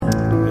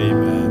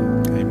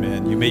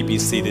may be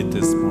seated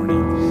this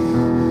morning.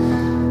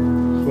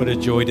 What a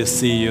joy to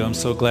see you. I'm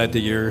so glad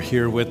that you're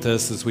here with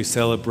us as we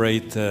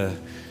celebrate the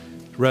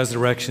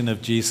resurrection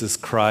of Jesus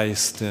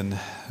Christ, and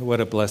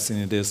what a blessing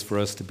it is for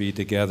us to be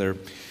together.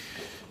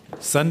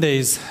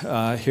 Sundays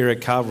here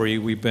at Calvary,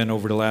 we've been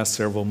over the last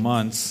several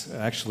months,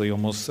 actually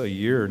almost a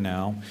year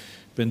now,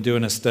 been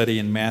doing a study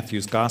in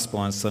Matthew's Gospel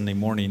on Sunday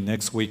morning.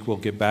 Next week we'll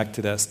get back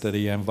to that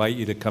study. I invite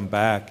you to come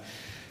back,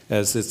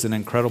 as it's an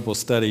incredible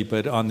study.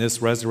 But on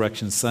this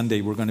Resurrection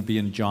Sunday, we're going to be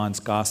in John's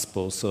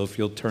Gospel. So if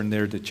you'll turn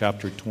there to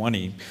chapter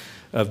 20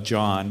 of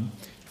John.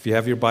 If you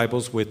have your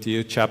Bibles with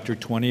you, chapter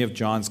 20 of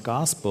John's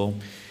Gospel.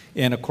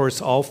 And of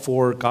course, all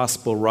four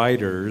Gospel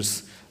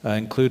writers,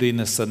 including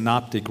the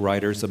synoptic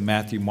writers of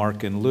Matthew,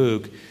 Mark, and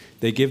Luke,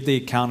 they give the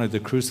account of the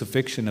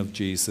crucifixion of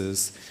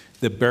Jesus,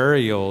 the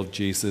burial of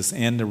Jesus,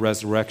 and the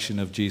resurrection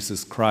of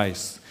Jesus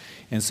Christ.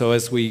 And so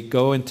as we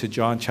go into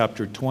John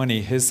chapter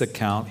 20, his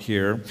account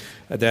here,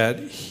 that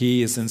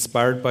he is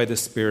inspired by the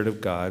Spirit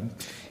of God.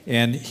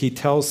 And he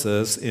tells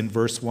us in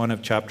verse 1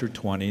 of chapter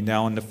 20,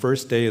 "Now on the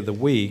first day of the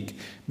week,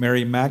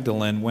 Mary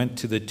Magdalene went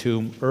to the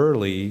tomb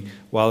early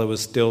while it was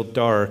still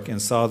dark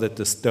and saw that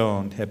the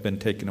stone had been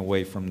taken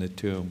away from the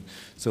tomb."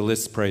 So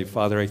let's pray.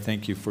 Father, I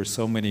thank you for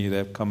so many that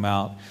have come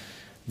out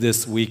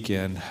this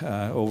weekend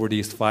over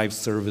these 5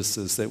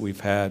 services that we've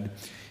had.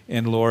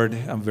 And Lord,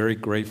 I'm very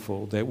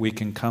grateful that we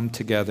can come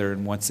together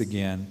and once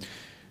again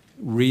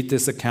read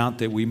this account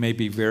that we may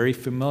be very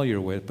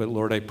familiar with. But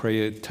Lord, I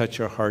pray it touch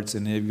our hearts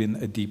in even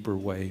a deeper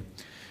way.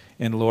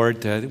 And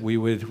Lord, that we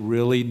would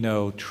really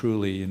know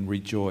truly and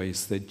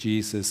rejoice that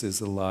Jesus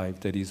is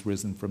alive, that he's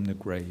risen from the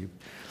grave.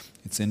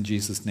 It's in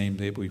Jesus' name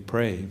that we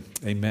pray.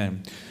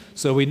 Amen.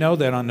 So we know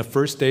that on the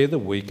first day of the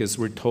week, as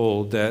we're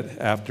told, that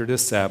after the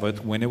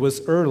Sabbath, when it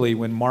was early,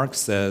 when Mark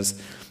says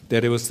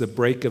that it was the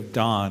break of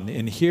dawn.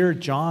 And here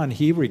John,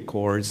 he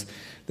records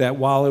that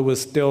while it was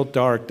still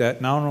dark,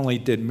 that not only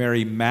did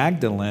Mary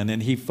Magdalene,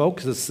 and he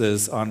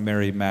focuses on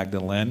Mary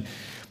Magdalene,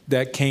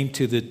 that came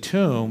to the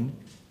tomb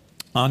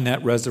on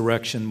that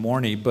resurrection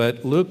morning,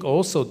 but Luke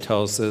also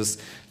tells us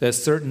that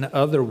certain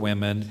other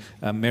women,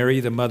 Mary,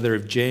 the mother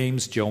of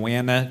James,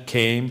 Joanna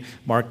came.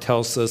 Mark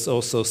tells us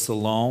also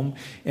Salome.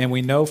 And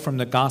we know from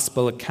the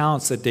gospel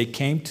accounts that they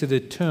came to the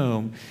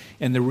tomb,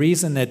 and the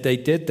reason that they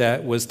did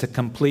that was to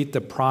complete the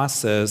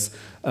process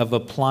of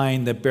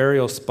applying the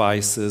burial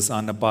spices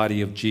on the body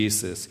of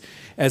Jesus.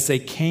 As they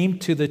came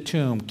to the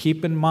tomb,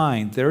 keep in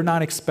mind, they're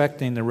not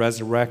expecting the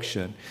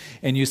resurrection.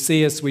 And you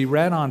see, as we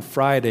read on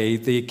Friday,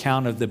 the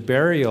account of the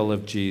burial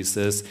of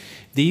Jesus,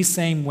 these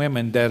same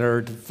women that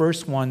are the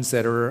first ones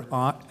that are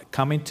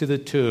coming to the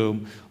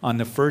tomb on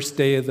the first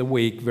day of the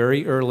week,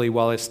 very early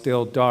while it's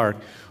still dark,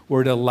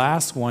 were the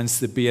last ones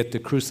to be at the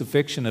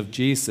crucifixion of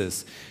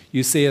Jesus.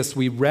 You see, as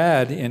we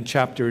read in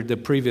the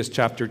previous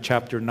chapter,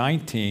 chapter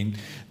 19,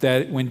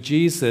 that when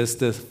Jesus,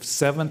 the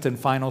seventh and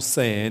final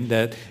saying,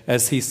 that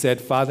as he said,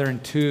 "Father,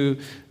 into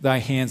thy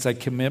hands I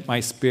commit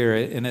my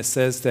spirit," and it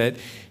says that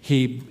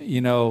he,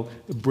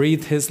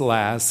 breathed his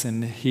last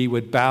and he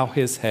would bow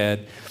his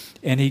head,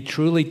 and he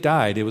truly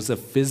died. It was a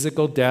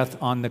physical death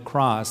on the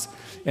cross.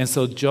 And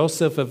so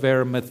Joseph of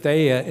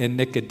Arimathea and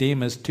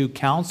Nicodemus, 2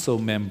 council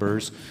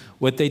members,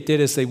 what they did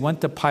is they went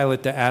to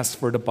Pilate to ask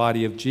for the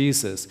body of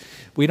Jesus.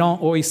 We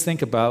don't always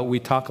we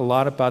talk a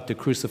lot about the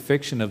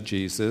crucifixion of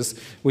Jesus.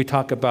 We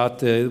talk about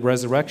the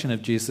resurrection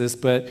of Jesus,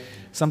 but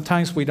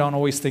sometimes we don't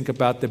always think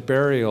about the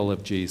burial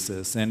of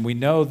Jesus. And we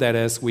know that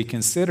as we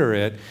consider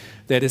it,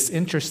 that it's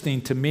interesting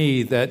to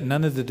me that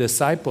none of the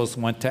disciples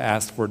went to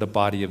ask for the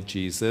body of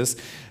Jesus.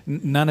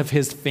 None of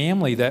his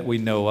family that we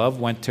know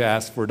of went to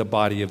ask for the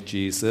body of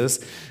Jesus.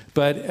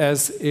 But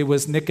as it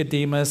was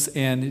Nicodemus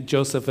and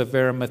Joseph of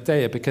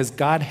Arimathea, because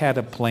God had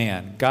a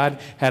plan. God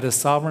had a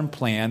sovereign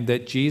plan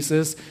that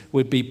Jesus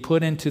would be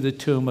put into the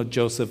tomb of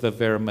Joseph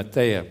of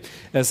Arimathea.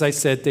 As I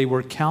said, they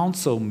were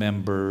council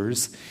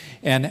members,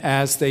 and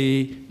as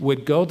they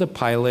would go to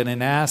Pilate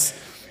and ask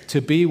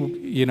to be,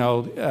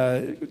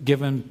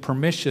 given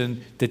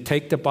permission to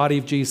take the body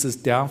of Jesus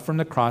down from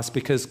the cross,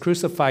 because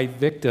crucified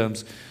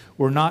victims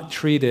were not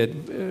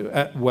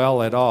treated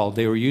well at all.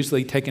 They were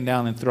usually taken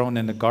down and thrown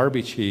in a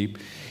garbage heap,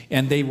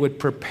 and they would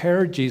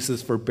prepare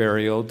Jesus for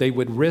burial. They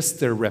would risk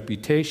their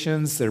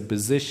reputations, their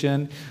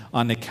position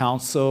on the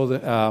council,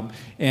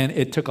 and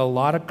it took a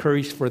lot of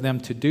courage for them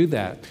to do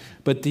that.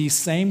 But these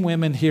same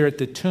women here at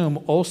the tomb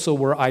also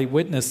were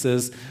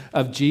eyewitnesses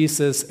of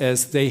Jesus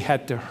as they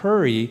had to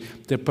hurry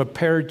to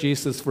prepare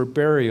Jesus for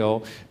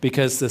burial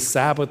because the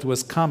Sabbath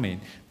was coming.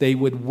 They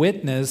would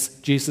witness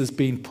Jesus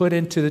being put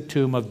into the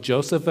tomb of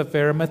Joseph of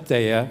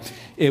Arimathea.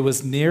 It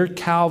was near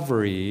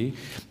Calvary.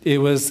 It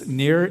was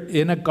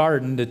in a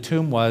garden, the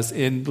tomb was.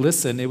 And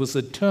listen, it was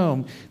a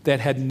tomb that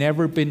had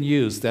never been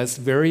used. That's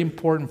very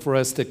important for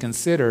us to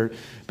consider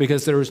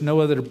because there was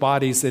no other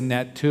bodies in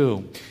that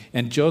tomb.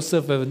 And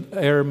Joseph of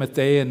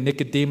Arimathea and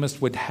Nicodemus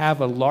would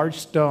have a large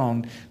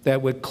stone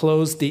that would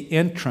close the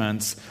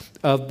entrance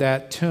of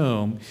that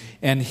tomb.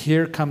 And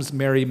here comes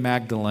Mary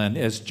Magdalene,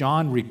 as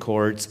John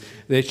records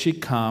that she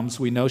comes.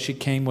 We know she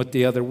came with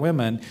the other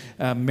women,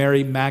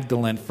 Mary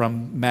Magdalene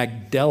from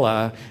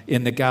Magdala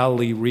in the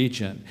Galilee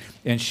region.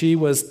 And she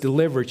was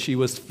delivered, she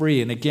was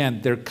free. And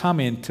again, they're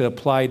coming to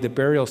apply the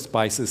burial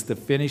spices to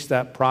finish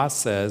that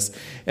process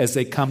as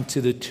they come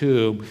to the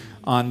tomb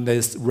on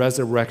this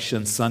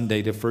Resurrection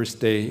Sunday, the first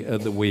day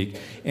of the week.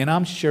 And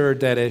I'm sure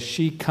that as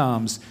she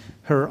comes,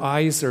 her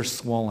eyes are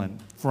swollen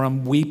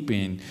from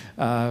weeping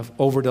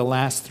over the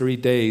last 3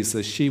 days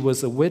as she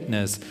was a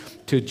witness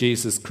to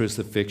Jesus'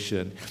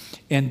 crucifixion.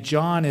 And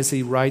John, as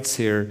he writes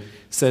here,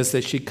 says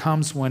that she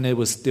comes when it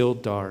was still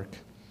dark.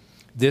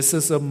 This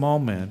is a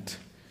moment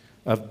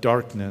of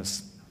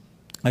darkness,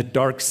 a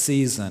dark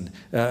season,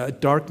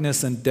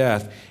 darkness and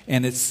death,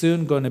 and it's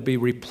soon going to be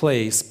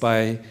replaced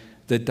by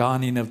the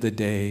dawning of the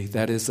day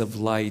that is of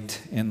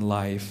light and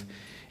life.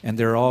 And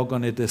they're all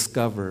going to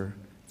discover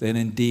that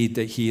indeed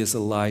that he is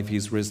alive,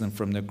 he's risen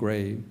from the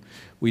grave.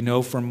 We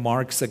know from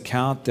Mark's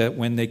account that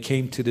when they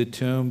came to the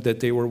tomb that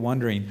they were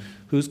wondering,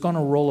 who's going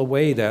to roll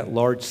away that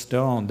large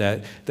stone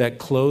that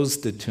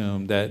closed the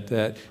tomb,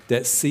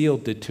 that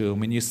sealed the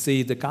tomb? And you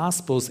see, the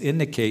Gospels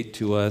indicate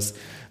to us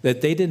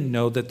that they didn't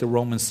know that the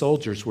Roman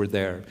soldiers were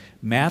there.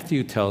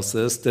 Matthew tells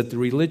us that the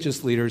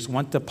religious leaders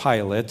went to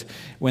Pilate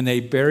when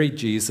they buried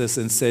Jesus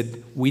and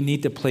said, we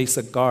need to place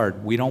a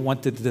guard. We don't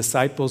want the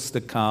disciples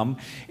to come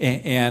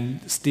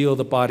and steal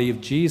the body of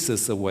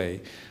Jesus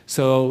away.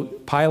 So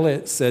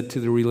Pilate said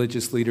to the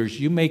religious leaders,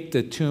 you make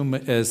the tomb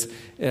as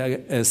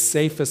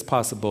safe as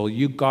possible.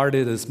 You guard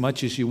it as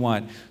much as you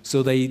want.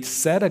 So they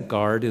set a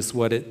guard, is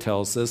what it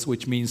tells us,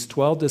 which means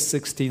 12 to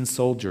 16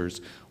 soldiers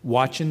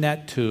watching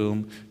that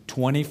tomb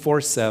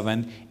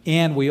 24/7.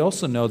 And we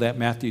also know that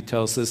Matthew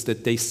tells us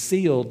that they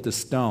sealed the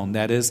stone.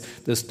 That is,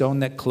 the stone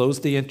that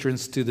closed the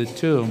entrance to the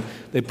tomb.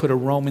 They put a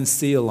Roman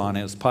seal on it.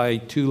 It was probably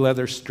 2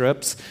 leather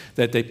strips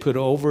that they put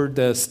over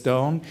the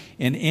stone.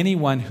 And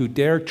anyone who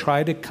dare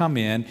try to come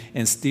in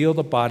and steal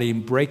the body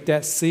and break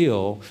that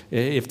seal,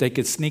 if they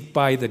could sneak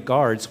by the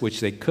guards,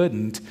 which they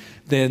couldn't,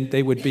 then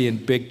they would be in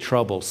big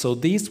trouble. So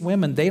these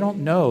women, they don't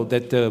know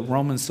that the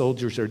Roman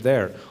soldiers are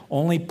there.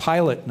 Only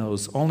Pilate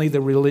knows. Only the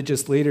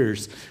religious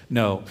leaders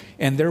know.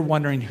 And they're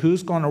wondering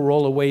who's going to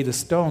roll away the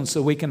stone so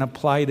we can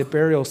apply the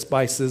burial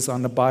spices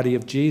on the body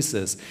of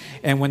Jesus.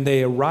 And when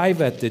they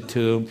arrive at the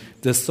tomb,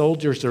 the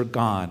soldiers are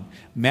gone.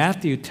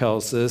 Matthew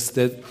tells us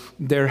that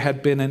there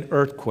had been an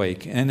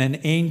earthquake and an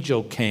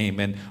angel came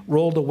and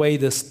rolled away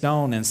the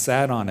stone and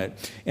sat on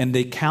it. And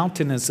the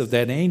countenance of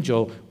that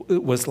angel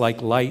was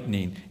like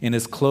lightning, and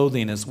his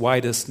clothing as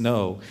white as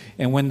snow.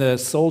 And when the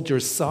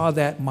soldiers saw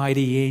that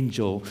mighty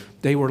angel,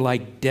 they were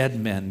like dead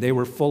men. They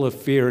were full of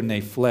fear and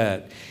they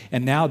fled.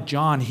 And now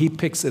John, he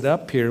picks it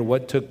up here,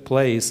 what took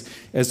place,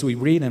 as we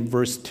read in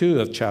verse 2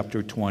 of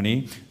chapter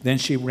 20. Then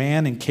she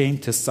ran and came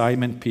to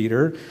Simon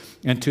Peter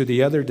and to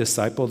the other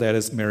disciple, that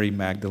is Mary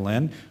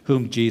Magdalene,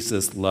 whom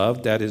Jesus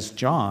loved, that is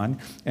John,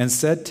 and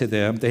said to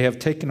them, they have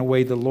taken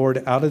away the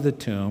Lord out of the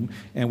tomb,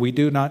 and we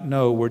do not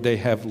know where they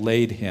have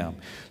laid him.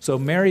 So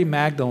Mary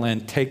Magdalene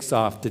takes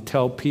off to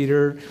tell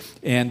Peter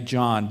and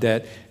John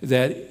that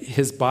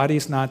his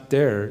body's not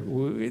there.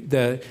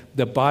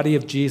 The body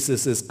of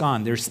Jesus is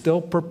gone. They're still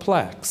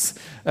perplexed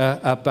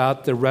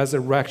about the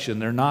resurrection.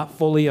 They're not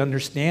fully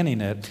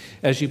understanding it.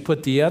 As you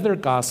put the other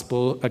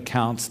gospel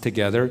accounts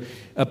together,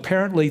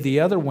 apparently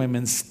the other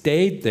women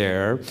stayed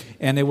there,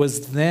 and it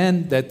was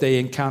then that they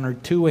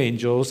encountered 2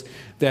 angels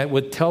that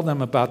would tell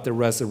them about the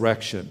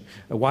resurrection.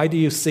 Why do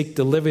you seek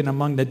the living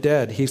among the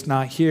dead? He's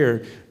not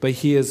here, but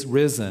he is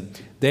risen.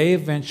 They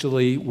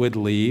eventually would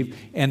leave,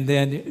 and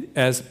then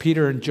as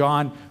Peter and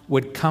John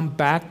would come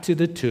back to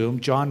the tomb,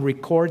 John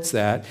records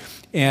that,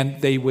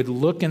 and they would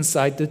look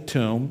inside the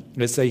tomb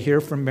as they hear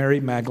from Mary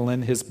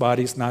Magdalene, his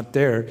body's not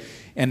there,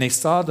 and they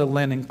saw the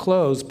linen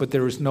clothes, but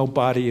there was no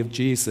body of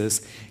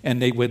Jesus, and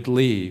they would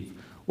leave.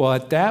 Well,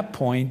 at that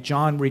point,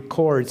 John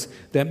records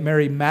that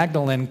Mary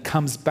Magdalene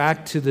comes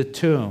back to the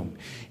tomb.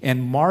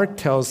 And Mark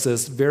tells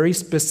us very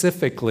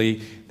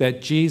specifically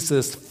that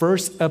Jesus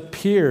first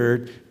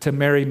appeared to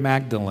Mary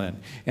Magdalene.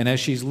 And as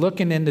she's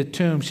looking in the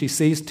tomb, she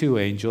sees 2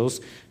 angels.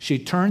 She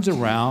turns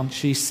around,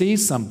 she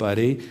sees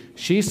somebody.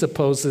 She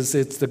supposes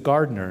it's the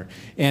gardener.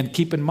 And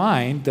keep in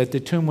mind that the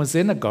tomb was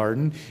in a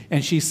garden.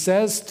 And she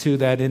says to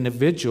that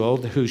individual,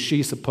 who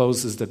she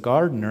supposes the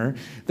gardener,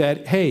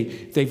 that, hey,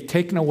 they've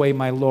taken away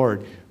my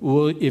Lord.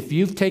 Well, if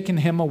you've taken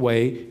him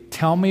away,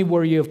 tell me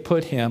where you have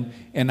put him,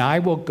 and I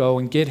will go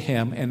and get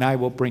him, and I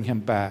will bring him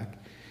back.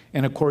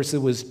 And of course,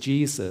 it was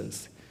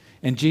Jesus.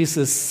 And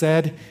Jesus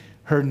said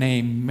her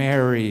name,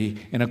 Mary,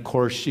 and of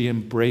course, she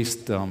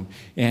embraced them,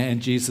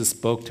 and Jesus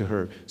spoke to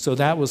her. So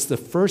that was the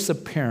first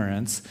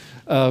appearance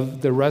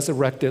of the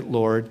resurrected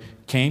Lord,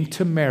 came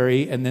to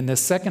Mary, and then the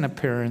second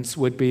appearance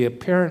would be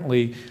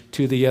apparently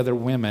to the other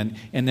women.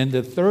 And then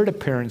the third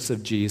appearance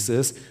of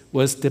Jesus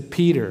was to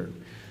Peter.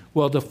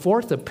 Well, the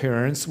fourth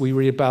appearance we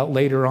read about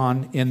later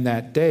on in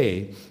that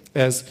day,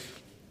 as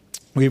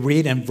We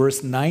read in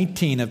verse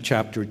 19 of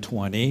chapter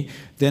 20,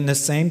 then the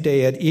same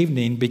day at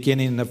evening,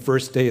 beginning the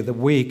first day of the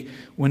week,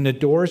 when the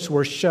doors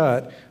were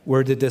shut,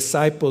 where the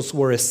disciples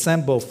were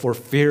assembled for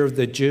fear of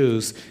the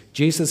Jews,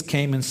 Jesus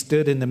came and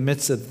stood in the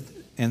midst of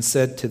and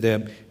said to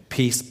them,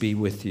 peace be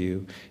with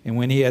you. And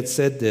when he had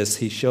said this,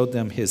 he showed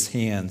them his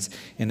hands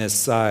and his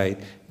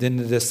side. Then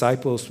the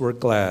disciples were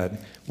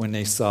glad when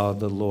they saw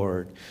the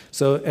Lord.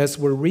 So as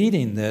we're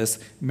reading this,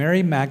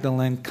 Mary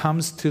Magdalene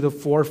comes to the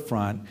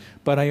forefront,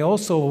 but I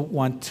also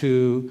want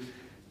to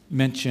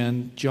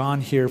mention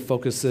John here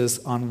focuses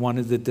on one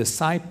of the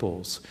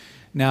disciples.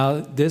 Now,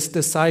 this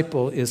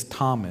disciple is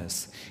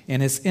Thomas.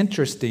 And it's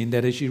interesting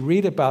that as you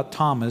read about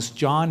Thomas,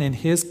 John in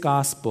his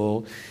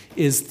gospel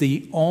is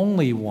the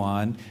only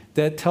one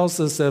that tells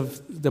us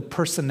of the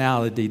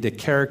personality, the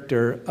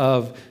character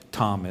of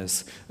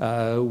Thomas.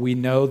 We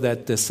know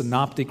that the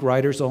synoptic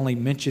writers only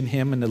mention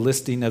him in the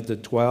listing of the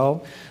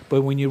 12,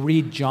 but when you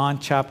read John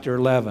chapter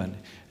 11,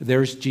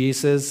 there's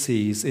Jesus,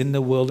 he's in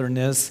the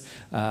wilderness,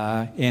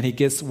 and he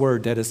gets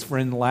word that his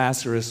friend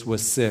Lazarus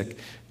was sick.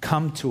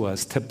 Come to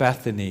us, to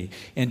Bethany.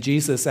 And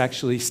Jesus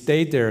actually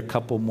stayed there a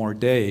couple more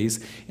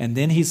days. And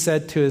then he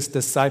said to his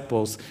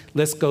disciples,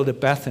 let's go to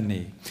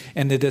Bethany.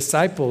 And the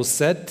disciples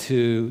said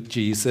to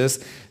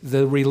Jesus,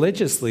 the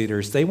religious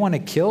leaders, they want to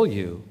kill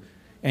you.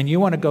 And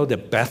you want to go to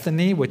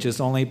Bethany, which is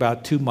only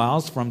about 2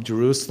 miles from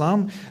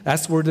Jerusalem?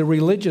 That's where the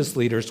religious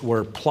leaders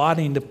were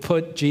plotting to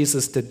put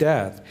Jesus to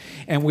death.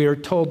 And we are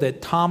told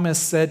that Thomas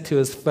said to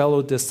his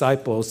fellow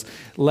disciples,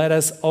 let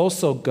us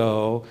also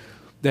go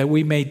that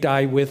we may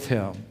die with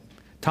him.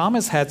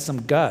 Thomas had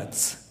some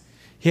guts.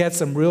 He had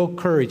some real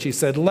courage. He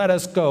said, let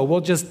us go.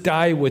 We'll just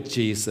die with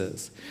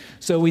Jesus.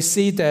 So we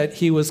see that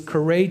he was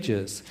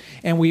courageous.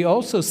 And we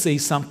also see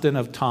something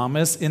of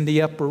Thomas in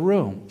the upper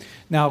room.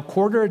 Now, a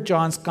quarter of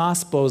John's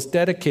gospel is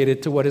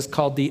dedicated to what is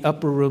called the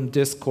upper room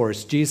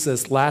discourse,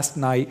 Jesus' last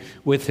night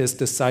with his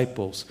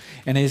disciples.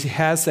 And as he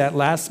has that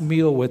last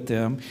meal with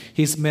them,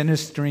 he's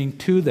ministering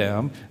to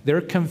them.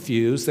 They're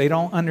confused. They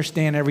don't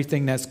understand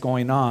everything that's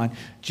going on.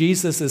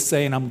 Jesus is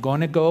saying, I'm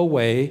going to go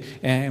away,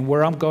 and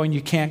where I'm going,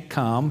 you can't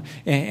come.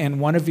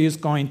 And one of you is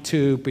going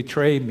to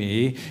betray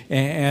me.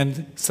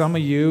 And some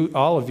of you,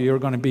 all of you, are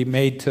going to be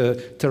made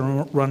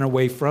to run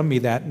away from me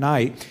that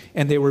night.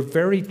 And they were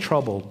very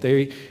troubled.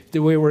 They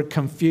were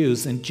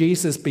confused, and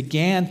Jesus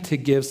began to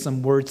give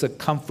some words of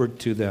comfort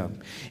to them.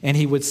 And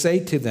he would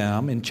say to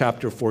them in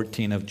chapter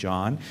 14 of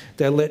John,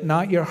 that let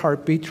not your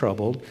heart be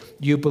troubled.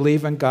 You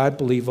believe in God,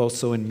 believe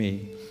also in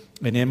me.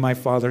 And in my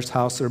Father's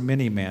house are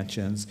many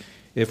mansions.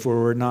 If it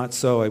were not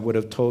so, I would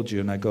have told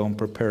you, and I go and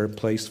prepare a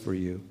place for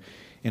you.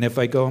 And if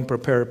I go and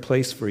prepare a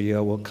place for you,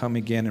 I will come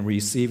again and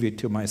receive you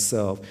to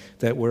myself,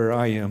 that where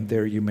I am,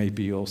 there you may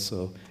be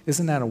also.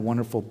 Isn't that a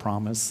wonderful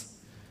promise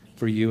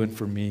for you and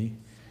for me?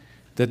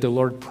 That the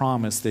Lord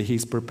promised that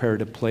he's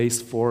prepared a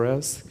place for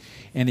us,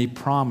 and he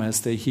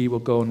promised that he will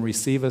go and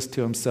receive us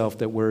to himself,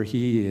 that where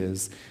he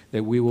is,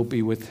 that we will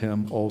be with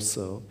him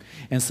also.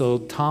 And so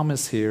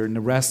Thomas here and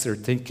the rest are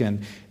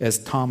thinking,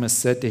 as Thomas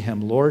said to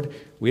him, Lord,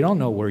 we don't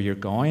know where you're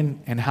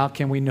going, and how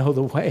can we know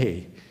the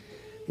way?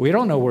 We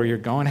don't know where you're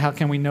going. How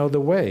can we know the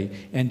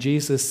way? And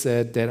Jesus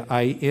said that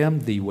I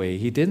am the way.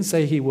 He didn't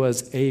say he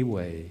was a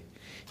way.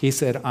 He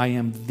said, I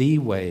am the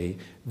way,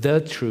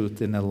 the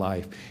truth, and the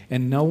life.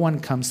 And no one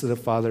comes to the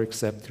Father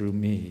except through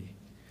me.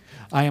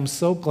 I am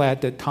so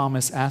glad that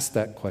Thomas asked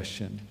that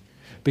question,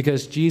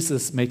 because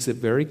Jesus makes it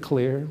very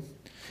clear,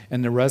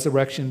 and the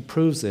resurrection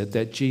proves it,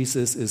 that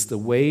Jesus is the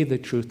way, the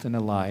truth, and the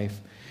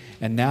life.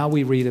 And now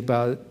we read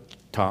about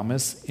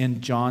Thomas in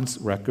John's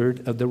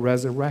record of the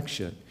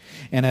resurrection.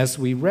 And as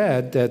we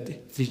read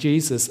that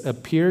Jesus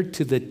appeared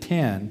to the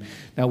 10,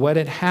 now what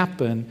had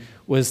happened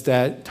was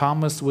that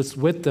Thomas was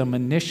with them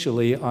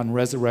initially on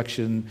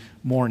resurrection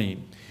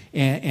morning.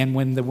 And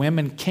when the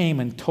women came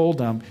and told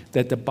them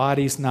that the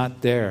body's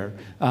not there,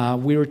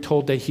 we were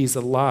told that he's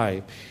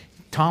alive.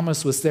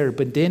 Thomas was there,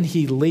 but then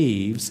he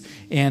leaves,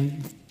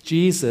 and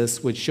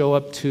Jesus would show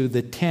up to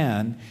the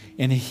 10,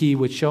 and he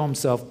would show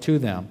himself to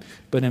them.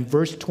 But in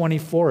verse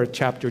 24 of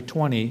chapter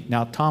 20,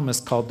 now Thomas,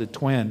 called the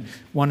twin,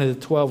 one of the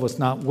 12, was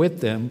not with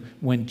them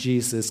when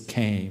Jesus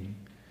came.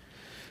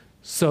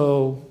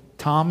 So,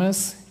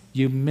 Thomas,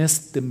 you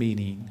missed the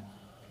meeting.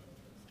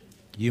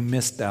 You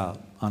missed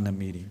out on the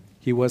meeting.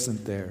 He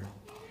wasn't there.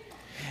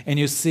 And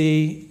you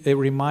see, it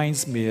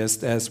reminds me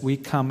as we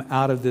come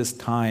out of this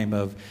time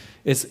of,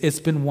 it's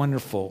been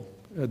wonderful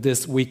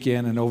this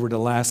weekend and over the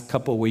last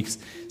couple of weeks,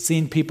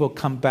 seeing people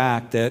come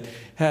back that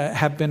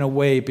have been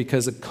away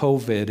because of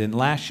COVID. And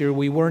last year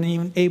we weren't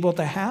even able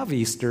to have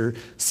Easter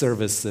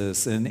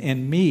services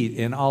and meet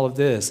and all of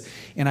this.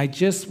 And I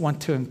just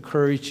want to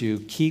encourage you,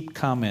 keep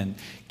coming.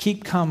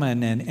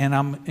 And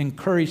I'm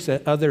encouraged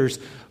that others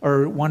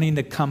are wanting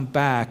to come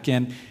back.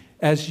 And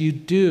as you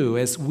do,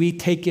 as we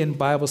take in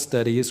Bible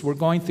study, as we're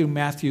going through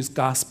Matthew's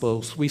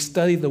Gospels, we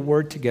study the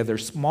Word together.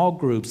 Small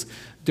groups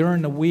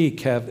during the week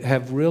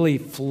have really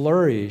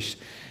flourished,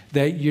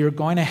 that you're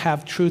going to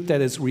have truth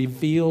that is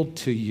revealed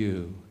to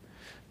you.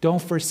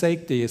 Don't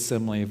forsake the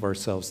assembly of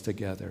ourselves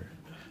together.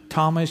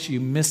 Thomas, you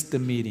missed the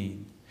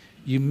meeting.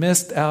 You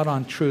missed out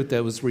on truth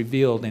that was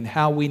revealed and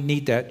how we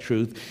need that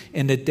truth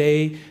in the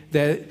day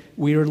that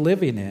we are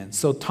living in.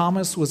 So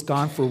Thomas was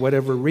gone for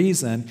whatever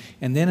reason.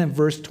 And then in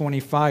verse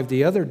 25,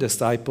 the other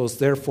disciples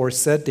therefore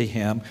said to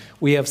him,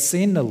 we have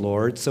seen the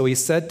Lord. So he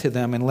said to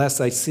them,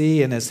 unless I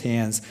see in his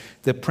hands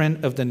the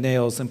print of the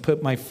nails and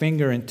put my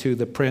finger into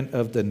the print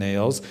of the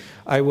nails,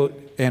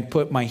 and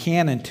put my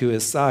hand into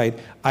his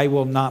side, I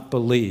will not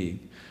believe.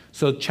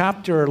 So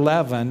chapter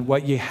 11,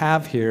 what you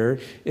have here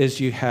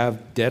is you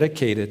have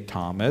dedicated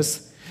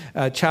Thomas.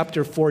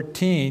 Chapter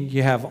 14,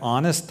 you have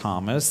honest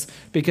Thomas,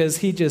 because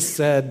he just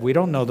said, we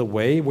don't know the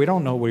way, we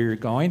don't know where you're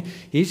going.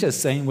 He's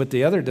just saying what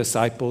the other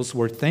disciples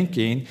were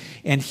thinking.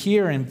 And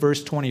here in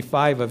verse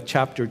 25 of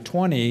chapter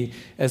 20,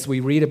 as we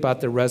read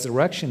about the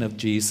resurrection of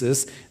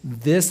Jesus,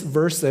 this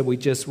verse that we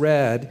just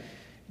read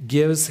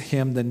gives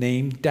him the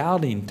name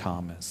Doubting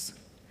Thomas.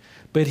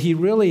 But he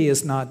really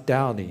is not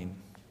doubting.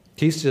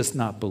 He's just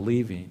not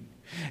believing.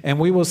 And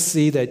we will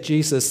see that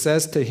Jesus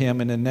says to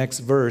him in the next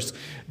verse,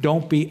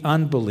 don't be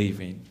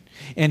unbelieving.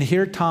 And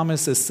here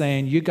Thomas is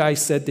saying, you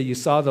guys said that you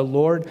saw the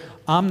Lord.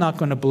 I'm not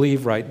going to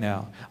believe right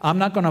now. I'm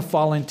not going to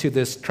fall into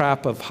this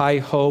trap of high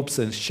hopes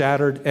and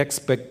shattered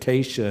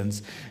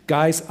expectations.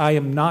 Guys, I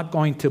am not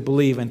going to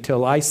believe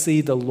until I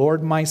see the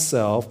Lord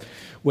myself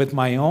with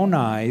my own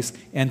eyes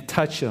and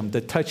touch him,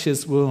 to touch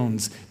his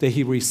wounds that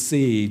he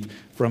received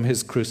from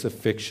his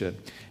crucifixion.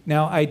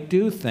 Now, I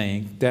do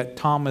think that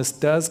Thomas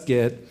does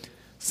get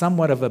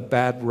somewhat of a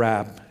bad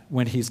rap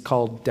when he's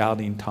called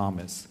Doubting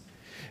Thomas.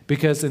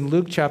 Because in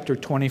Luke chapter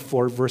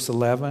 24, verse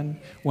 11,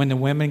 when the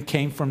women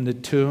came from the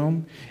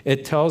tomb,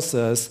 it tells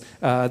us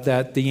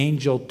that the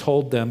angel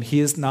told them, he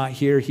is not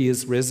here, he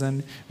is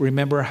risen.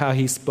 Remember how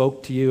he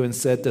spoke to you and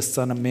said, the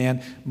Son of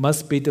Man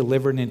must be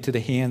delivered into the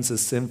hands of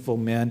sinful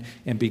men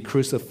and be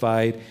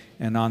crucified,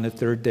 and on the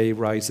third day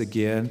rise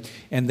again.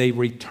 And they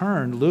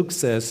returned, Luke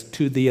says,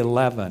 to the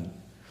 11.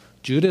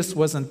 Judas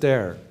wasn't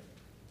there.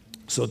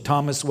 So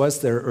Thomas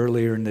was there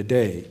earlier in the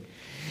day.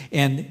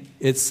 And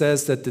it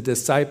says that the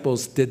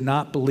disciples did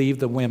not believe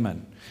the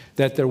women,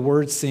 that their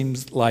words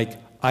seemed like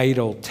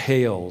idle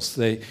tales.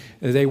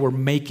 They were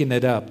making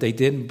it up. They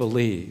didn't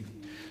believe.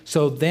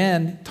 So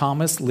then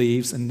Thomas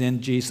leaves, and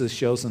then Jesus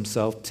shows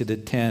himself to the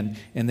 10,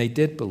 and they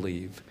did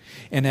believe.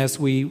 And as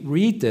we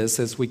read this,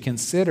 as we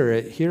consider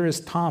it, here is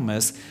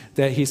Thomas,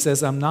 that he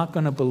says, I'm not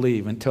going to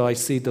believe until I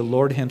see the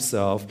Lord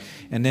himself.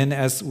 And then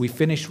as we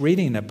finish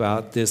reading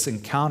about this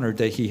encounter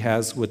that he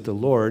has with the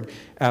Lord,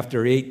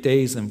 after 8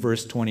 days in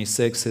verse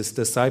 26, his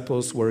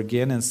disciples were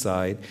again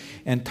inside,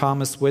 and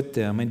Thomas with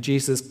them. And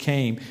Jesus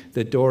came,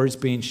 the doors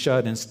being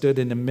shut, and stood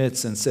in the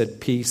midst and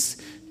said, peace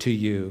to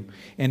you.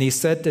 And he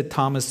said to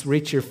Thomas,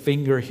 reach your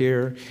finger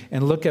here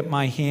and look at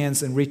my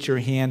hands, and reach your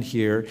hand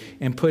here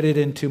and put it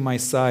into my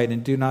side,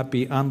 and do not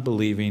be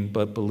unbelieving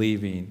but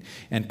believing.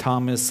 And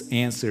Thomas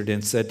answered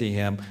and said to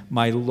him,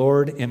 my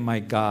Lord and my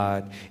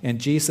God.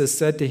 And Jesus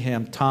said to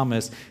him,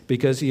 Thomas,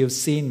 because you have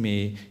seen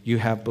me, you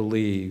have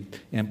believed.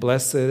 And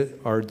blessed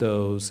are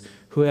those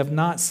who have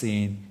not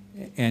seen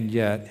and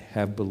yet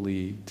have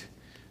believed.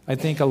 I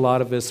think a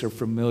lot of us are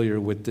familiar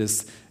with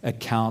this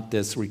account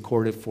that's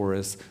recorded for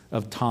us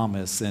of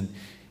Thomas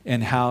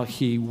and how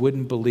he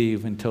wouldn't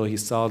believe until he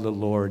saw the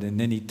Lord, and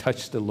then he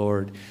touched the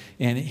Lord,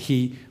 and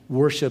he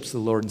worships the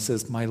Lord and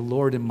says, my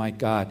Lord and my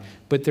God.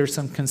 But there's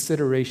some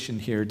consideration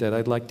here that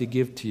I'd like to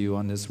give to you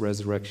on this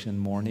resurrection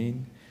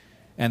morning,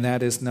 and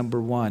that is, number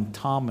one,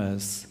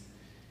 Thomas,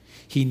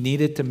 he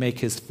needed to make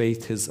his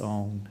faith his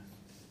own.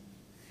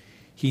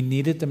 He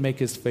needed to make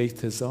his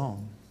faith his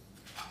own.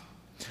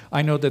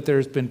 I know that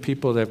there's been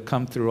people that have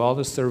come through all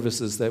the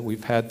services that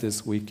we've had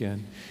this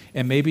weekend.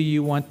 And maybe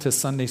you went to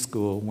Sunday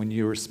school when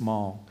you were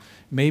small.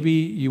 Maybe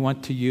you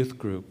went to youth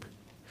group.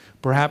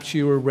 Perhaps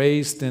you were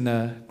raised in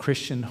a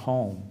Christian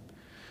home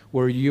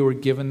where you were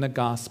given the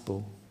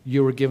gospel.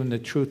 You were given the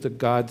truth of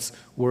God's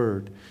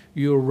word.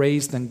 You were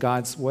raised in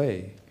God's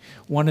way.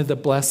 One of the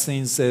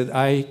blessings that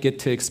I get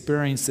to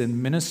experience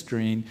in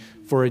ministering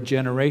for a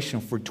generation,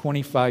 for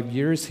 25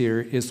 years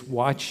here, is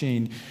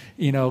watching,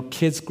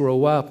 kids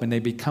grow up and they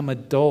become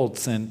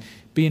adults and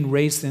being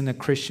raised in a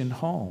Christian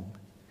home.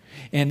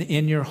 And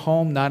in your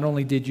home, not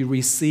only did you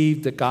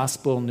receive the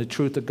gospel and the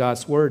truth of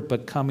God's word,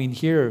 but coming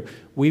here,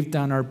 we've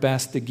done our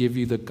best to give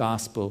you the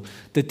gospel,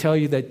 to tell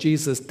you that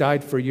Jesus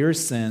died for your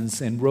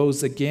sins and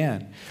rose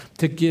again,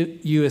 to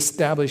get you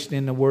established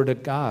in the word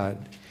of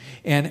God.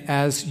 And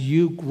as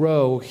you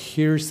grow,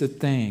 here's the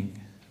thing.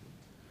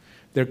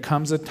 There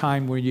comes a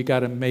time where you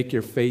got to make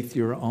your faith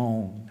your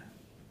own.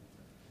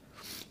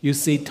 You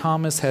see,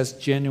 Thomas has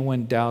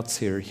genuine doubts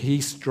here.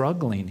 He's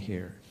struggling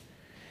here.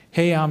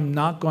 Hey, I'm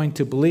not going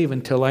to believe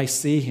until I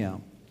see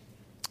him.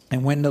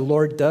 And when the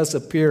Lord does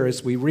appear,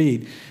 as we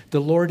read, the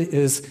Lord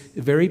is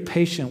very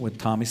patient with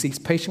Thomas. He's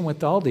patient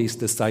with all these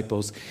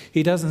disciples.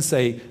 He doesn't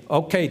say,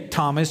 okay,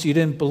 Thomas, you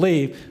didn't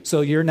believe, so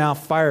you're now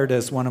fired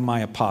as one of my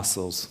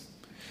apostles.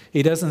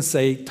 He doesn't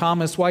say,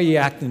 Thomas, why are you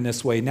acting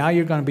this way? Now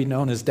you're going to be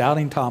known as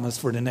Doubting Thomas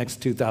for the next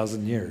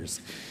 2,000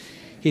 years.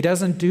 He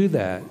doesn't do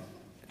that.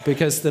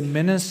 Because the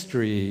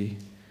ministry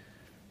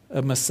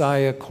of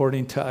Messiah,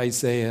 according to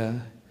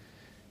Isaiah,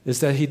 is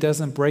that he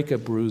doesn't break a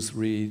bruised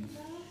reed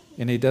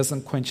and he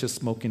doesn't quench a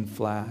smoking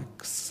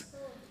flax.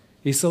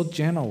 He's so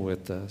gentle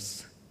with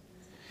us.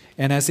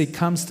 And as he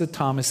comes to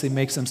Thomas, he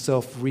makes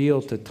himself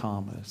real to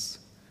Thomas.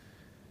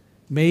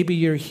 Maybe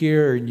you're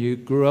here and you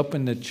grew up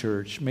in the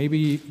church. Maybe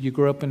you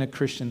grew up in a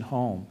Christian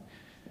home,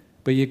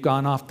 but you've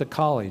gone off to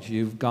college.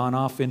 You've gone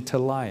off into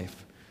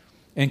life.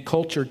 And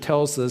culture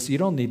tells us you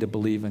don't need to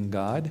believe in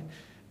God.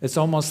 It's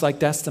almost like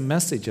that's the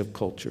message of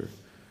culture.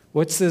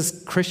 What's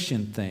this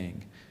Christian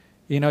thing?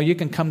 You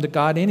can come to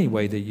God any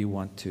way that you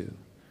want to.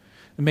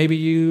 Maybe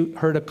you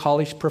heard a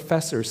college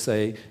professor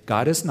say,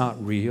 God is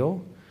not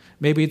real.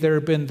 Maybe there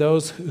have been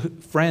those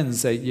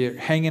friends that you're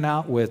hanging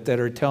out with that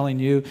are telling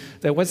you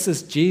that what's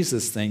this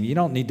Jesus thing? You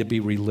don't need to be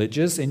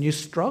religious, and you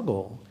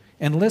struggle.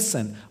 And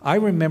listen, I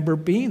remember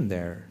being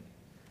there.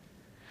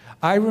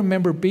 I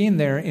remember being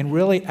there and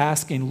really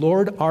asking,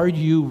 Lord, are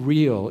you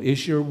real?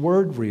 Is your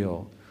word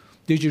real?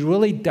 Did you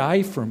really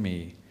die for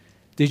me?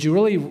 Did you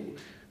really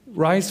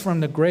rise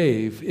from the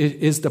grave?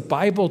 Is the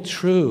Bible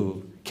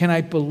true? Can I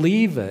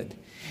believe it?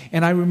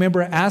 And I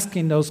remember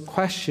asking those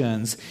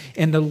questions,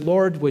 and the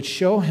Lord would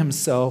show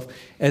himself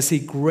as he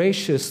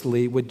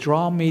graciously would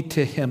draw me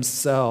to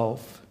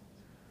himself.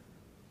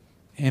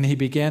 And he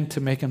began to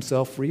make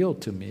himself real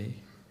to me.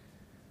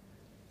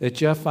 That,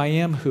 Jeff, I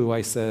am who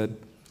I said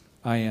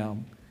I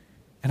am.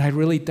 And I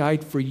really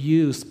died for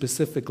you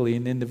specifically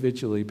and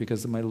individually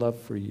because of my love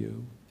for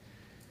you.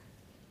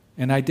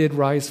 And I did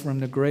rise from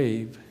the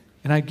grave.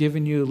 And I've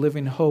given you a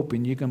living hope,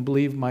 and you can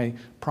believe my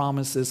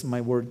promises and my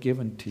word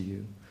given to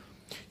you.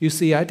 You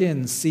see, I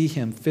didn't see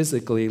him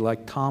physically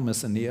like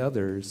Thomas and the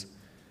others,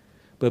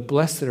 but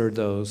blessed are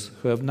those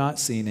who have not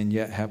seen and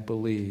yet have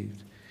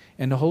believed.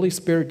 And the Holy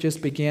Spirit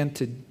just began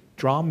to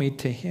draw me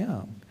to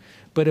him.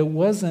 But it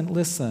wasn't,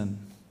 listen,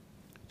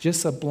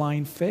 just a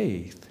blind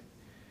faith.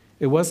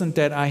 It wasn't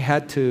that I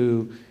had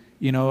to,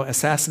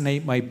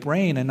 assassinate my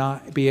brain and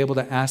not be able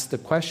to ask the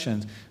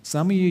questions.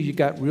 Some of you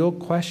got real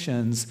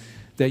questions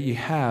that you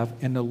have,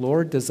 and the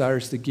Lord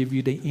desires to give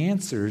you the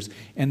answers,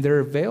 and they're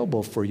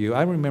available for you.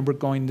 I remember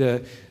going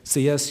to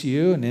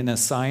CSU and in a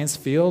science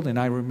field, and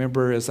I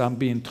remember as I'm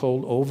being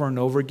told over and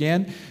over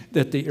again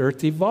that the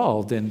earth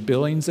evolved in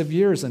billions of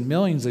years and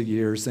millions of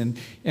years. And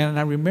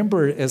I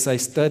remember as I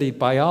studied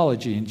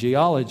biology and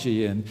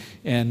geology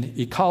and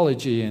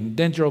ecology and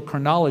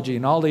dendrochronology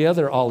and all the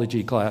other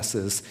ology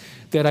classes,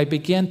 that I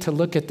began to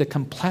look at the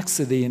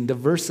complexity and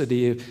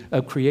diversity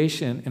of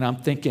creation, and I'm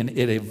thinking,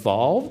 it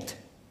evolved?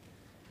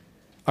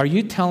 Are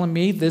you telling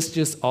me this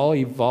just all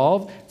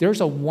evolved?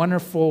 There's a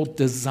wonderful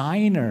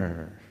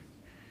designer.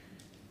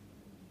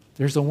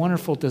 There's a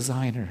wonderful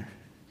designer.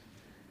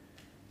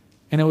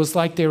 And it was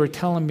like they were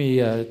telling me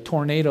a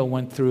tornado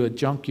went through a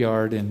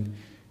junkyard and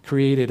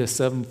created a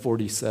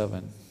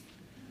 747.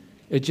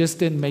 It just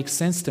didn't make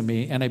sense to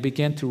me, and I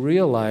began to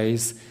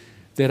realize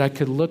that I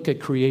could look at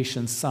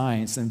creation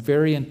science and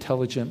very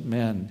intelligent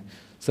men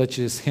such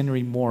as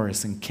Henry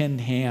Morris and Ken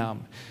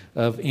Ham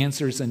of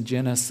Answers in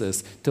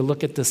Genesis, to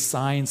look at the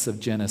science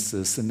of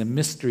Genesis and the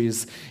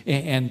mysteries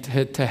and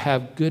to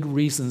have good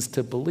reasons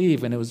to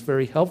believe, and it was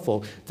very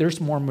helpful.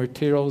 There's more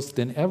materials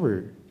than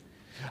ever.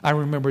 I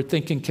remember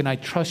thinking, can I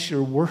trust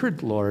your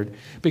word, Lord?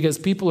 Because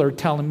people are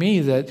telling me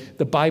that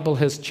the Bible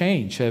has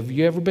changed. Have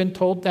you ever been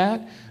told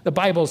that? The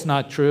Bible's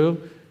not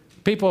true.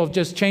 People have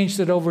just changed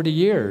it over the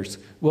years.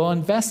 Well,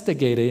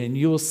 investigate it, and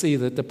you will see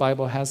that the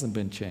Bible hasn't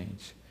been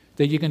changed,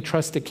 that you can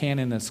trust the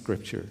canon of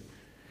Scripture.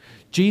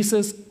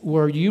 Jesus,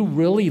 were you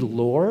really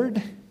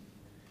Lord?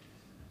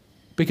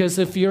 Because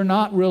if you're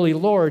not really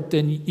Lord,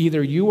 then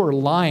either you are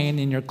lying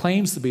in your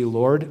claims to be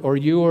Lord, or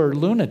you are a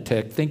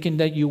lunatic thinking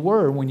that you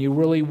were when you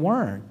really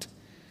weren't.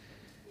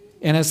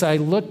 And as I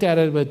looked at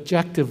it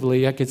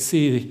objectively, I could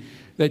see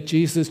that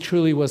Jesus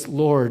truly was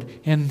Lord,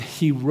 and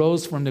he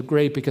rose from the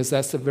grave, because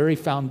that's the very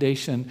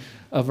foundation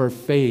of our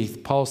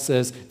faith. Paul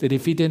says that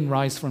if he didn't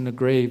rise from the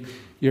grave,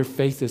 your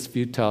faith is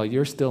futile.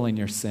 You're still in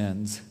your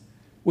sins.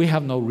 We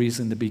have no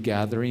reason to be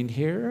gathering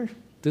here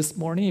this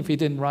morning if he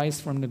didn't rise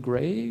from the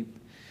grave.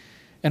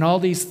 And all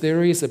these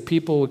theories that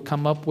people would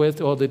come up with,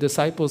 the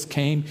disciples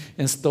came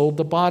and stole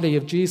the body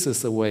of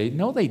Jesus away.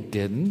 No, they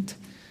didn't.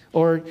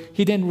 Or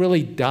he didn't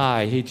really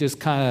die. He just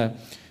kind of,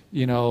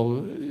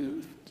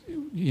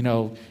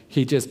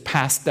 he just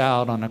passed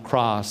out on a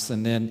cross,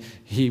 and then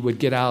he would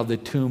get out of the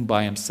tomb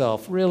by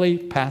himself. Really?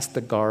 Past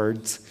the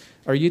guards?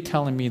 Are you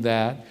telling me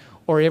that?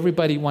 Or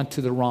everybody went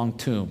to the wrong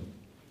tomb?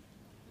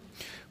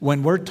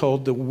 When we're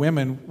told the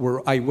women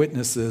were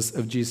eyewitnesses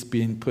of Jesus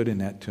being put in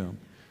that tomb.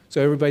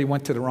 So everybody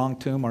went to the wrong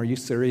tomb? Are you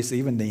serious?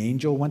 Even the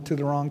angel went to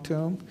the wrong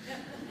tomb?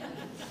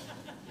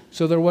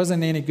 So there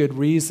wasn't any good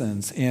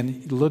reasons.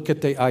 And look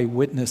at the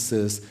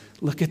eyewitnesses.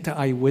 Look at the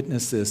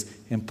eyewitnesses.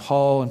 And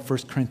Paul in 1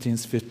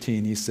 Corinthians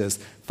 15, he says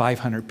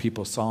 500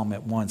 people saw him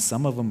at once.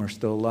 Some of them are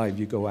still alive.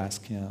 You go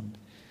ask him.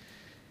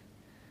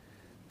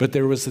 But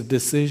there was a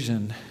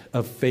decision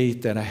of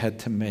faith that I had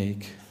to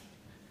make.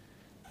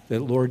 That,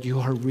 Lord, you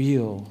are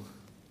real.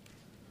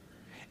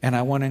 And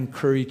I want to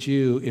encourage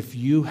you, if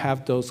you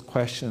have those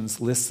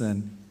questions,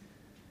 listen,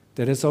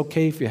 that it's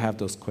okay if you have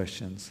those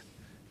questions,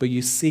 but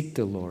you seek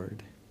the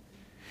Lord.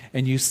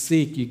 And you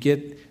seek, you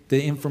get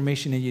the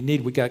information that you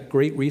need. We got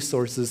great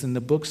resources in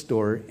the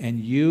bookstore, and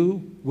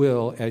you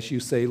will, as you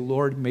say,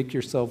 Lord, make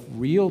yourself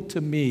real to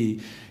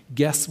me.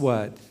 Guess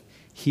what?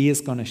 He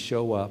is going to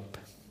show up.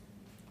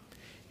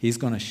 He's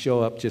going to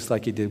show up just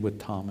like he did with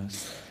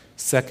Thomas.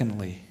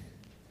 Secondly,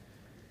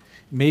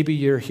 maybe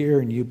you're here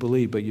and you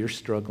believe, but you're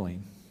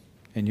struggling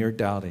and you're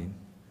doubting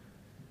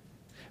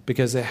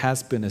because it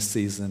has been a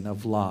season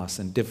of loss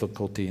and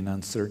difficulty and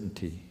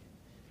uncertainty.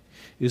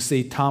 You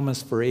see,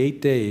 Thomas, for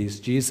 8 days,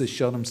 Jesus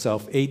showed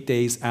himself 8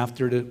 days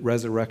after the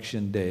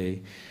resurrection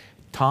day.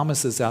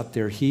 Thomas is out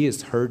there. He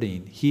is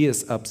hurting. He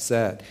is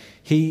upset.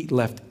 He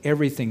left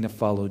everything to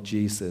follow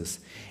Jesus.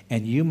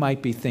 And you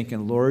might be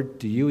thinking, Lord,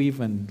 do you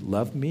even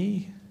love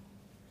me?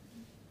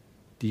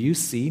 Do you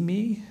see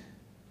me?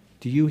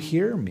 Do you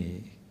hear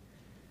me?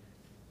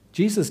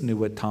 Jesus knew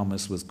what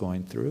Thomas was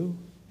going through.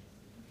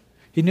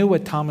 He knew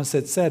what Thomas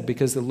had said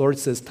because the Lord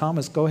says,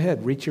 Thomas, go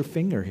ahead, reach your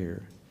finger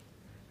here.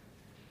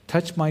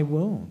 Touch my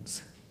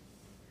wounds.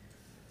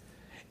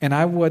 And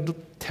I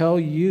would tell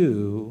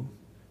you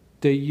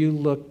that you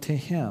look to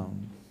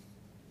him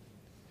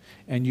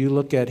and you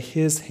look at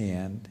his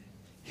hand,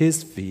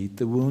 his feet,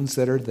 the wounds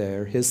that are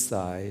there, his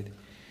side,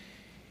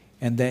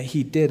 and that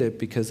he did it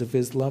because of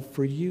his love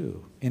for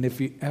you. And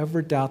if you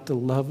ever doubt the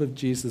love of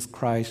Jesus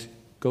Christ,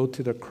 go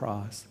to the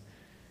cross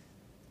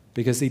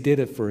because he did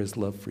it for his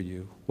love for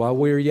you. While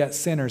we were yet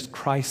sinners,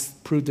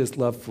 Christ proved his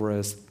love for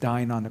us,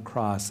 dying on the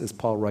cross, as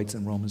Paul writes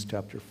in Romans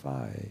chapter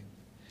 5.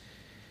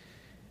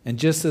 And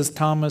just as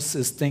Thomas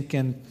is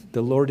thinking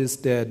the Lord is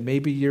dead,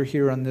 maybe you're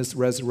here on this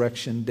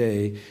resurrection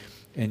day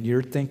and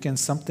you're thinking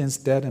something's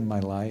dead in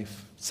my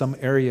life, some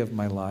area of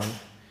my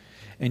life.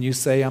 And you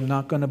say, I'm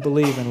not going to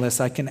believe unless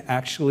I can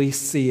actually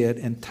see it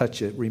and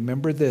touch it.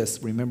 Remember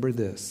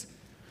this,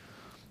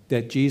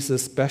 that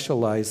Jesus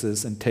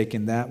specializes in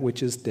taking that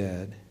which is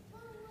dead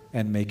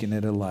and making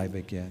it alive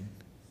again.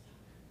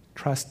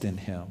 Trust in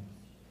him.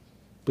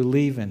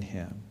 Believe in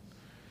him.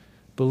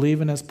 Believe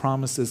in his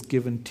promises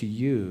given to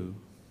you.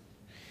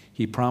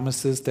 He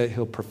promises that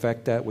he'll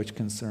perfect that which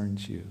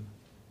concerns you.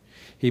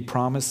 He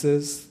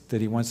promises that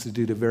he wants to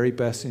do the very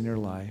best in your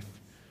life,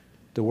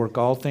 to work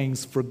all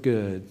things for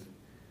good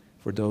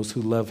for those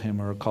who love him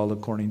or are called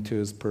according to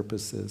his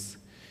purposes.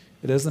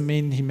 It doesn't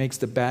mean he makes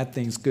the bad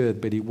things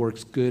good, but he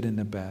works good in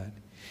the bad.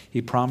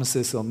 He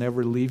promises he'll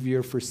never leave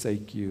you or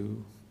forsake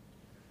you,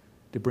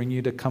 to bring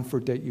you the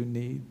comfort that you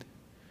need,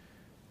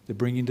 to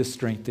bring you the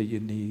strength that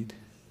you need,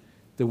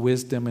 the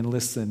wisdom. And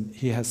listen,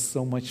 he has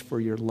so much for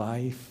your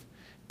life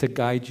to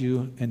guide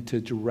you and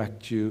to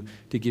direct you,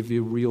 to give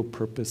you real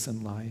purpose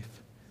in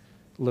life.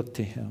 Look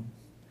to him.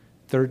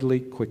 Thirdly,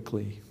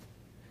 quickly,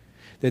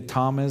 that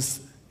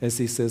Thomas, as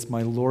he says,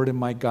 my Lord and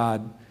my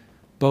God,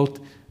 both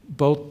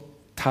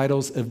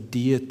titles of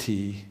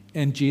deity,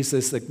 and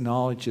Jesus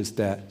acknowledges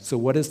that. So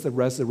what does the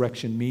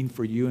resurrection mean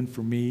for you and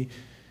for me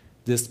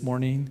this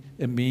morning?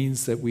 It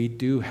means that we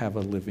do have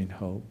a living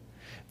hope,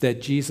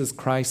 that Jesus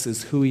Christ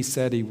is who he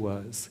said he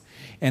was,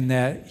 and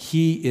that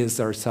he is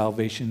our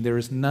salvation. There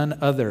is none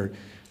other.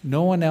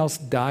 No one else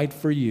died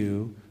for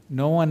you.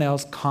 No one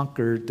else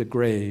conquered the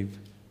grave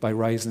by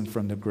rising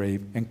from the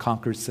grave and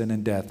conquered sin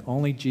and death.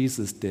 Only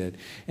Jesus did.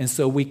 And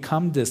so we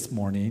come this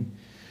morning.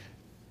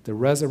 The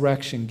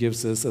resurrection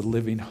gives us a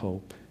living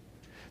hope.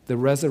 The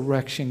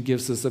resurrection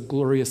gives us a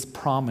glorious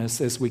promise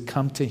as we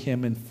come to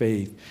him in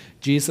faith.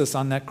 Jesus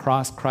on that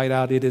cross cried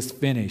out, it is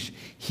finished.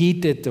 He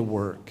did the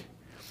work.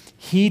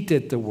 He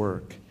did the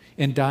work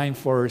in dying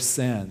for our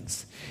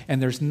sins.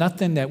 And there's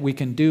nothing that we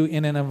can do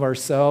in and of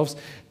ourselves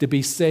to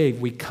be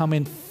saved. We come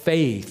in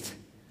faith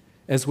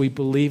as we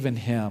believe in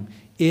him.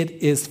 It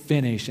is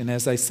finished. And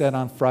as I said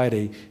on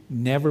Friday,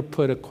 never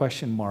put a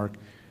question mark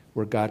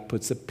where God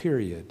puts a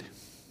period.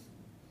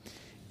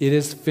 It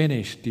is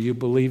finished. Do you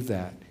believe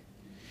that?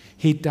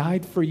 He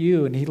died for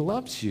you and he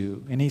loves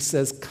you. And he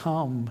says,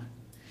 come.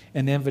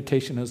 And the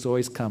invitation has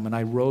always come. And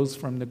I rose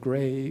from the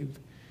grave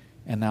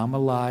and now I'm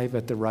alive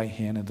at the right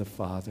hand of the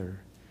Father.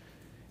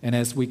 And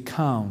as we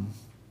come,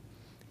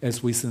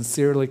 as we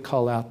sincerely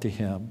call out to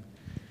him,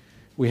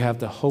 we have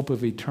the hope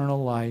of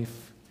eternal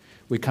life.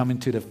 We come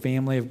into the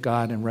family of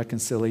God and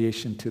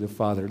reconciliation to the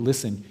Father.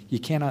 Listen, you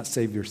cannot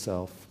save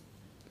yourself.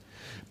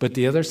 But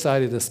the other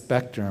side of the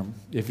spectrum,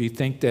 if you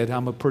think that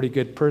I'm a pretty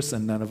good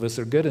person, none of us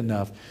are good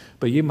enough,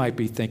 but you might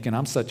be thinking,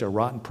 I'm such a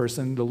rotten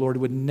person, the Lord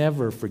would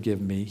never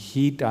forgive me.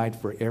 He died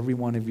for every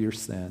one of your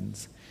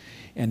sins.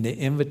 And the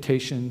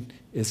invitation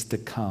is to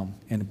come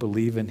and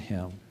believe in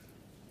him.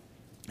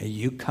 And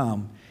you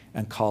come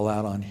and call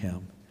out on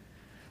him.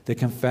 To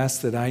confess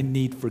that I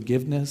need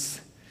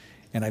forgiveness,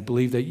 and I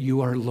believe that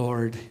you are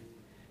Lord,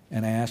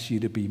 and I ask you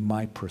to be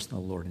my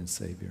personal Lord and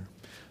Savior.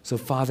 So,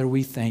 Father,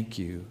 we thank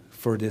you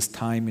for this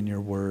time in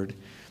your word.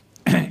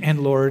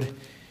 And Lord,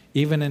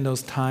 even in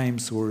those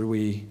times where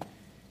we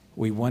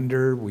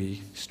wonder,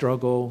 we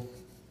struggle,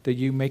 that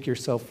you make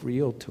yourself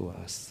real to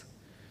us.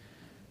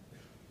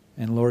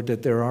 And Lord,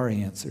 that there are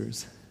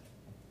answers.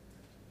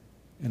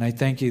 And I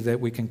thank you that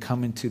we can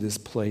come into this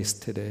place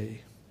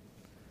today.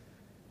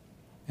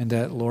 And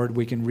that, Lord,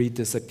 we can read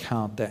this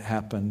account that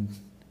happened,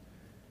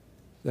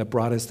 that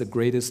brought us the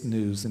greatest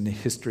news in the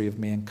history of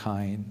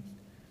mankind,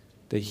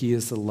 that he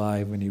is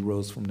alive and he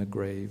rose from the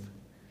grave.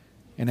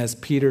 And as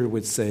Peter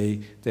would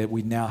say, that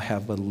we now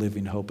have a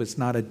living hope. It's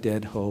not a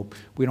dead hope.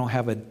 We don't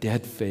have a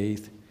dead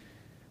faith.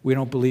 We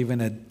don't believe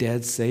in a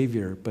dead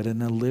Savior, but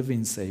in a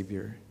living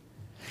Savior.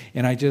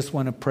 And I just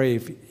want to pray,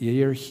 if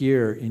you're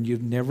here and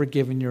you've never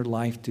given your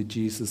life to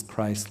Jesus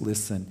Christ,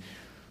 listen,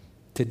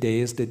 today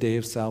is the day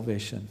of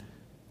salvation.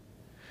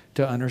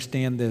 To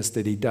understand this,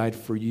 that he died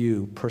for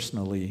you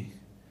personally.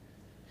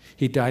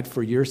 He died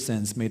for your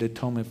sins, made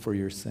atonement for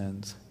your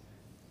sins,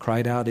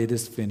 cried out, "It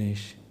is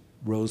finished,"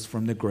 rose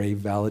from the grave,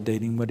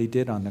 validating what he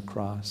did on the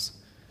cross.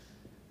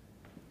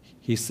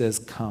 He says,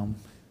 come,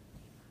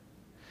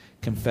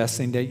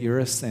 confessing that you're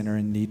a sinner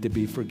and need to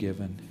be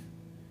forgiven,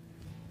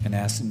 and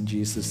asking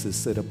Jesus to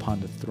sit upon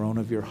the throne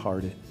of your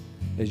heart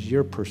as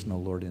your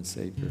personal Lord and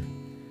Savior.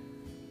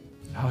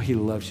 Oh, he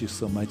loves you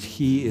so much.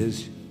 He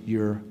is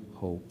your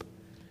hope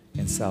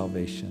and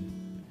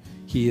salvation.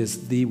 He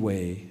is the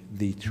way,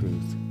 the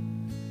truth.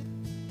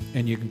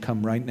 And you can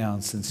come right now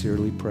and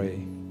sincerely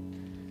pray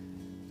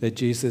that,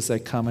 Jesus, I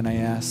come and I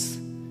ask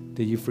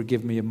that you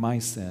forgive me of my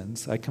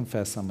sins. I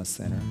confess I'm a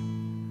sinner.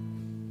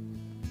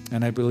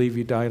 And I believe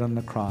you died on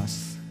the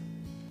cross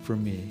for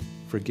me.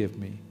 Forgive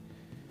me.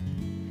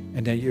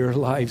 And that you're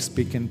alive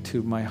speaking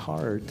to my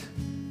heart.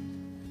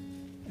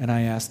 And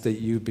I ask that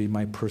you be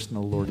my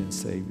personal Lord and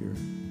Savior.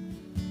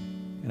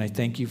 And I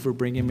thank you for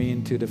bringing me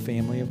into the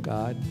family of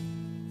God.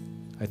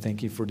 I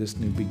thank you for this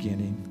new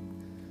beginning.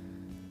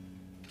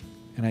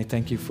 And I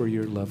thank you for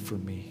your love for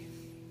me.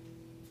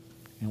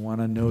 And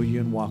want to know you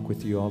and walk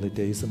with you all the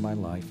days of my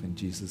life, in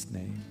Jesus'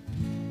 name.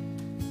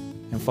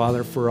 And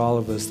Father, for all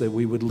of us, that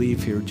we would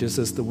leave here just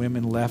as the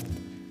women left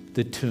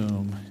the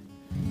tomb,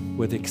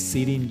 with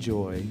exceeding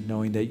joy,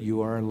 knowing that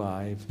you are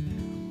alive.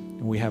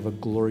 And we have a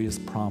glorious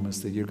promise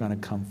that you're going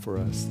to come for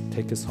us.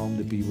 Take us home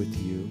to be with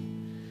you.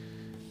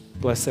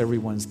 Bless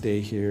everyone's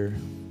day here.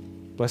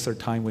 Bless our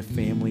time with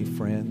family,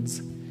 friends.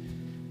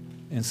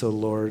 And so,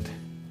 Lord,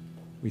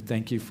 we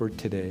thank you for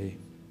today.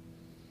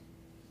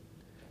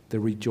 The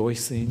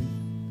rejoicing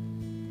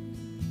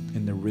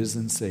in the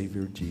risen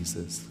Savior,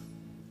 Jesus.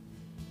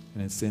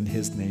 And it's in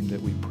his name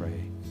that we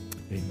pray.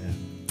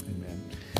 Amen. Amen.